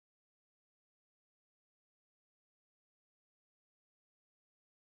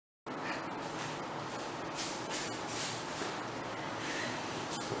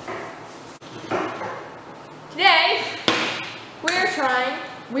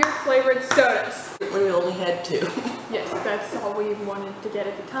weird flavored sodas. When we only had 2. Yes, that's all we wanted to get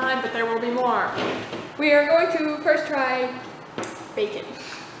at the time, but there will be more. We are going to first try bacon.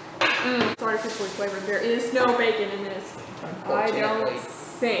 It's artificially flavored. There is no bacon in this. I don't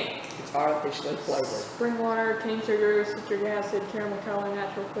think. It's artificially flavored. Spring water, cane sugar, citric acid, caramel color,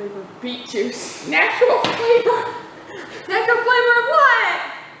 natural flavor, beet juice. Natural flavor? Natural flavor of what?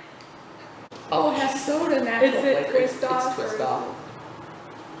 Oh, it has soda natural flavor. Is it twist off? It's twist off.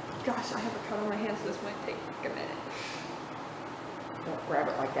 Gosh, I have a cut on my hand, so this might take a minute. Don't grab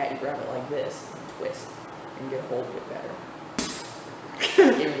it like that, you grab it like this, and twist, and get a hold of it better.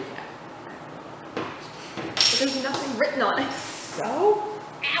 Give me the cap. But there's nothing written on it. So?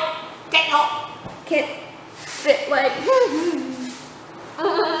 Ow! Get off! Can't fit like...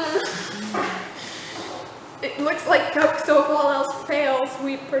 It looks like Coke, so if all else fails,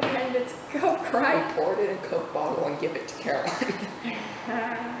 we pretend it's Coke, right? I poured it in a Coke bottle and give it to Caroline. It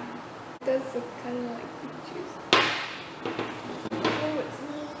does look kind of like beet juice. Oh, it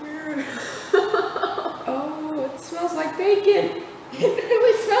smells weird. Oh, it smells like bacon. It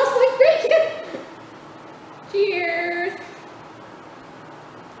really smells like bacon. Cheers.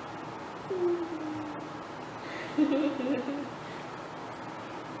 Ew.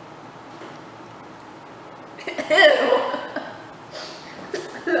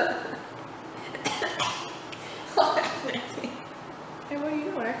 Oh, that's nasty. Hey, what do you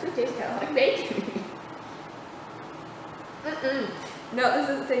know? It actually tastes kind of like bacon. No, this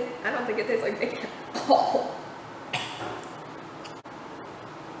doesn't taste. I don't think it tastes like bacon at all.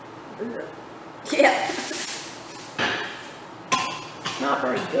 Yeah. Not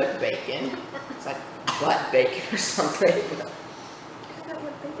very good bacon. It's like butt bacon or something. Is that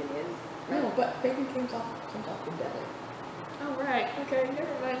what bacon is? No, but bacon comes off the belly. Oh, right. Okay,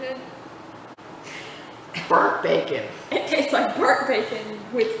 never mind then. Burnt bacon. It tastes like burnt bacon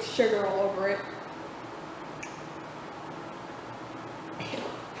with sugar all over it.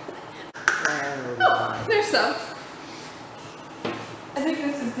 There's some. I think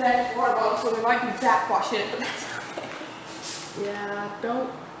this is dead water bottle, so we might be backwash it, but that's okay. Yeah, don't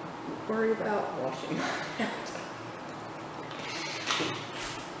worry about washing.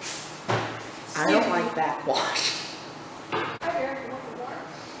 I don't like backwash.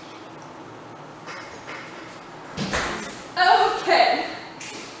 Okay.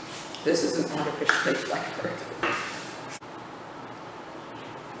 This isn't artificially flavored.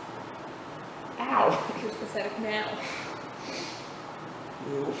 Ow. Here's pathetic now.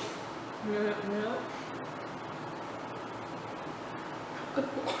 Ew. No. Good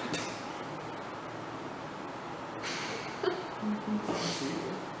lord.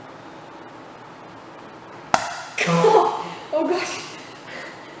 Oh gosh.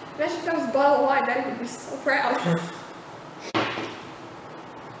 Imagine if that was a bottle of wine, Daddy would be so proud.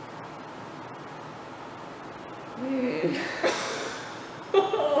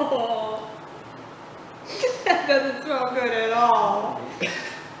 Oh, that doesn't smell good at all.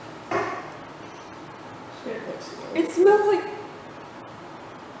 It smells like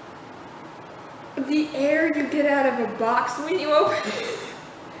the air you get out of a box when you open it.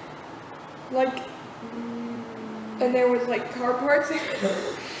 Like, and there was like car parts in it.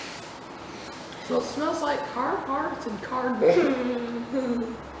 So it smells like car parts and cardboard.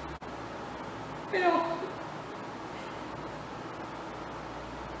 You know.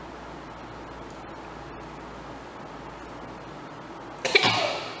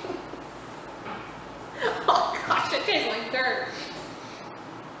 Oh gosh, it tastes like dirt.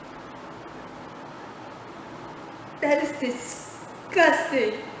 That is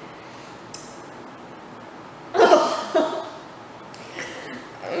disgusting.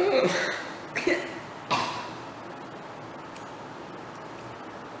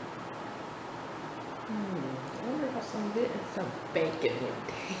 Some bacon would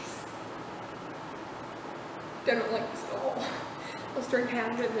taste. I don't like this at all. Let's drink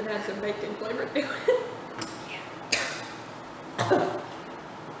half of it and then add some bacon flavor to it.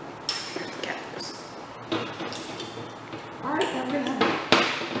 Alright, I'm gonna have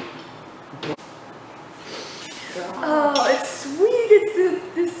it. Oh, it's sweet.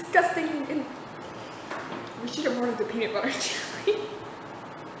 It's disgusting. And we should have ordered the peanut butter jelly.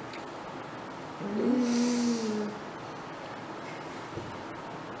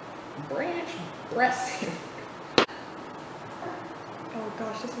 Branch dressing. Oh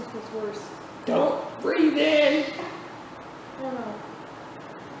gosh, this was worse. Don't breathe in. Oh no.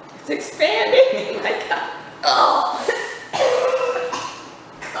 It's expanding. Oh my god. Oh.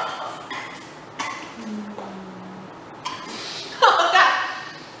 Oh god.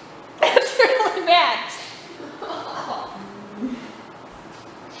 That's really bad.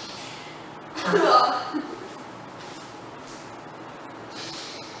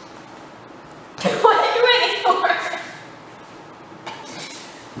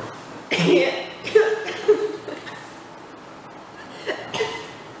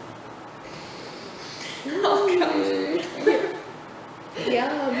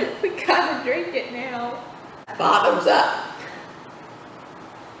 Yum. We gotta drink it now. Bottoms up.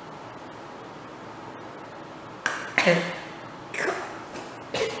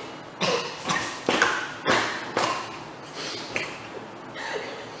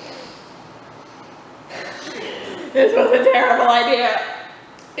 This was a terrible idea.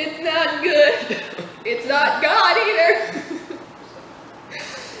 It's not good. It's not God either.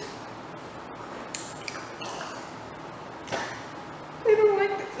 I don't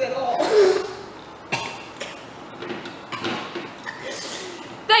like this at all.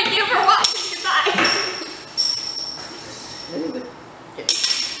 Thank you for watching.